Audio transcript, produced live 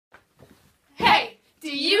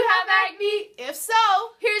be? If so,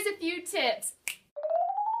 here's a few tips.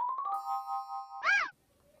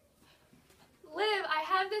 Liv, I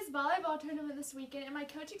have this volleyball tournament this weekend and my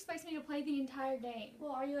coach expects me to play the entire game.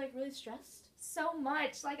 well, are you like really stressed? So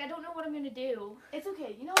much. Like, I don't know what I'm gonna do. It's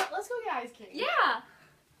okay. You know what? Let's go get ice cream. Yeah.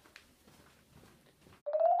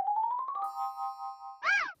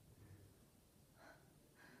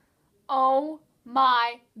 Oh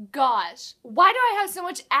my gosh. Why do I have so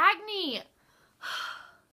much acne?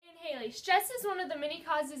 And Hayley, stress is one of the many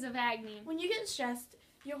causes of acne. When you get stressed,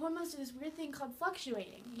 your hormones do this weird thing called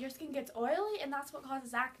fluctuating. Your skin gets oily, and that's what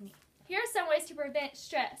causes acne. Here are some ways to prevent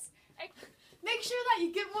stress. Make sure that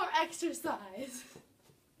you get more exercise.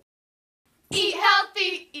 Eat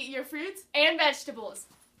healthy. Eat your fruits. And vegetables.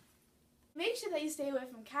 Make sure that you stay away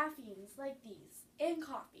from caffeines like these and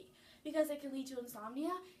coffee because it can lead to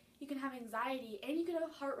insomnia, you can have anxiety, and you can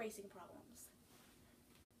have heart racing problems.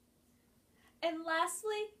 And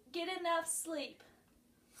lastly, get enough sleep.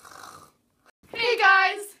 Hey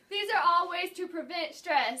guys! These are all ways to prevent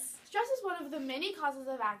stress. Stress is one of the many causes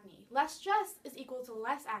of acne. Less stress is equal to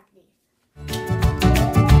less acne.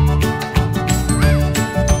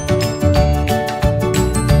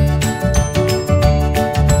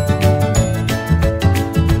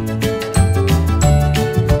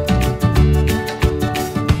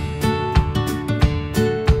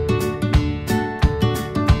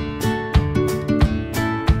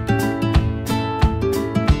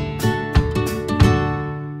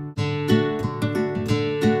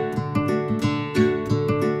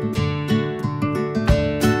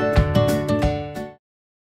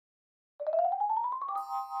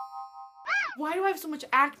 Why do I have so much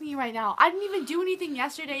acne right now? I didn't even do anything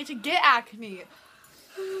yesterday to get acne.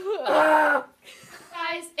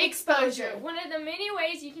 Guys, exposure. One of the many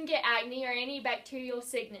ways you can get acne or any bacterial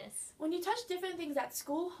sickness. When you touch different things at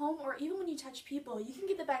school, home, or even when you touch people, you can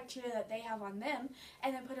get the bacteria that they have on them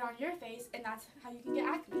and then put it on your face, and that's how you can get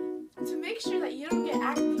acne. And to make sure that you don't get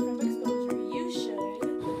acne from exposure, you should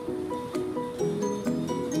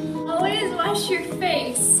Always wash your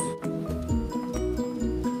face.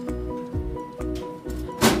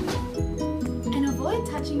 and avoid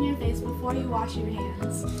touching your face before you wash your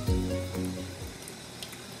hands.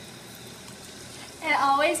 And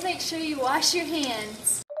always make sure you wash your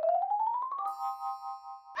hands.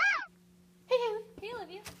 Hey, Hayley. Hey,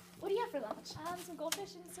 Olivia. What do you have for lunch? Some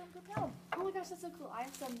goldfish and some propel. Oh my gosh, that's so cool. I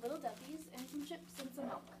have some little duppies and some chips and some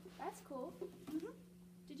milk. That's cool.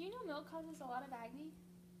 Did you know milk causes a lot of acne?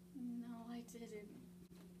 No, I didn't.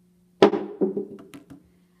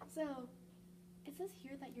 So, it says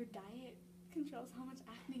here that your diet controls how much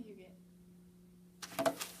acne you get.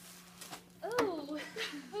 Ooh,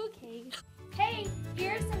 okay. Hey,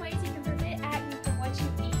 here are some ways you can prevent acne from what you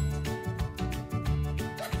eat.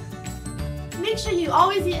 Make sure you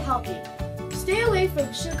always eat healthy. Stay away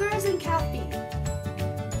from sugars and caffeine.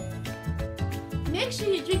 Make sure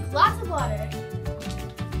you drink lots of water.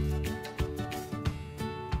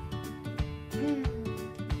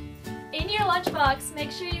 In your lunchbox,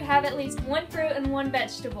 make sure you have at least one fruit and one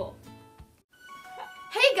vegetable.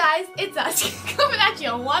 Hey guys, it's us coming at you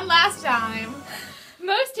one last time.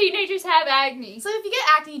 Most teenagers have acne. So if you get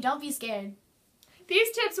acne, don't be scared.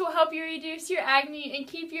 These tips will help you reduce your acne and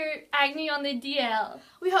keep your acne on the DL.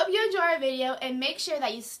 We hope you enjoy our video and make sure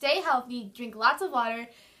that you stay healthy, drink lots of water,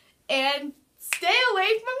 and stay away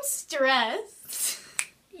from stress.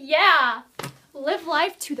 Yeah, live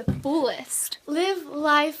life to the fullest. Live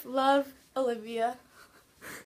life, love, Olivia.